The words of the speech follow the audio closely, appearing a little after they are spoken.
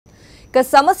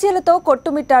సమస్యలతో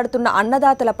కొట్టుమిట్టాడుతున్న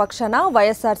అన్నదాతల పక్షాన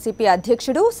వైఎస్ఆర్సీపీ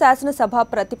అధ్యక్షుడు శాసనసభ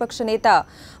ప్రతిపక్ష నేత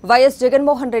వైఎస్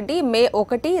జగన్మోహన్ రెడ్డి మే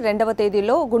 1, 2వ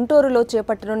తేదీలో గుంటూరులో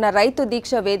చేపట్టనున్న రైతు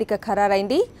దీక్ష వేదిక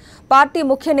ఖరారైంది. పార్టీ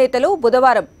ముఖ్య నేతలు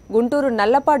బుధవారం గుంటూరు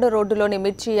నల్లపాడు రోడ్డులోని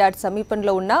మిర్చి యార్డ్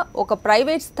సమీపంలో ఉన్న ఒక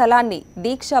ప్రైవేట్ స్థలాన్ని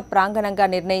దీక్ష ప్రాంగణంగా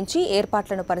నిర్ణయించి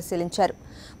ఏర్పాట్లను పరిశీలించారు.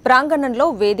 ప్రాంగణంలో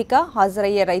వేదిక,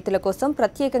 హాజరయ్యే రైతుల కోసం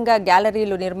ప్రత్యేకంగా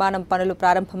గ్యాలరీలు నిర్మాణం పనులు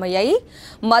ప్రారంభమయ్యాయి.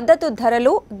 మద్దతు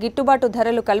ధరలు, గిట్టుబాటు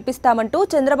ధరలు కల్పిస్తామంటూ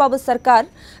చంద్రబాబు సర్కార్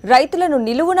రైతులను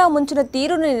నిలువునా ముంచిన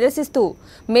తీరును నిరసిస్తూ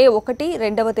మే 1,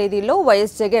 2వ తేదీలో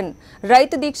వైఎస్ జగన్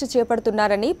రైతు దీక్ష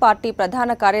చేపడుతున్నారని పార్టీ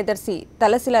ప్రధాన కార్యదర్శి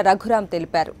తలసిల రఘురాం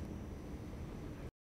తెలిపారు.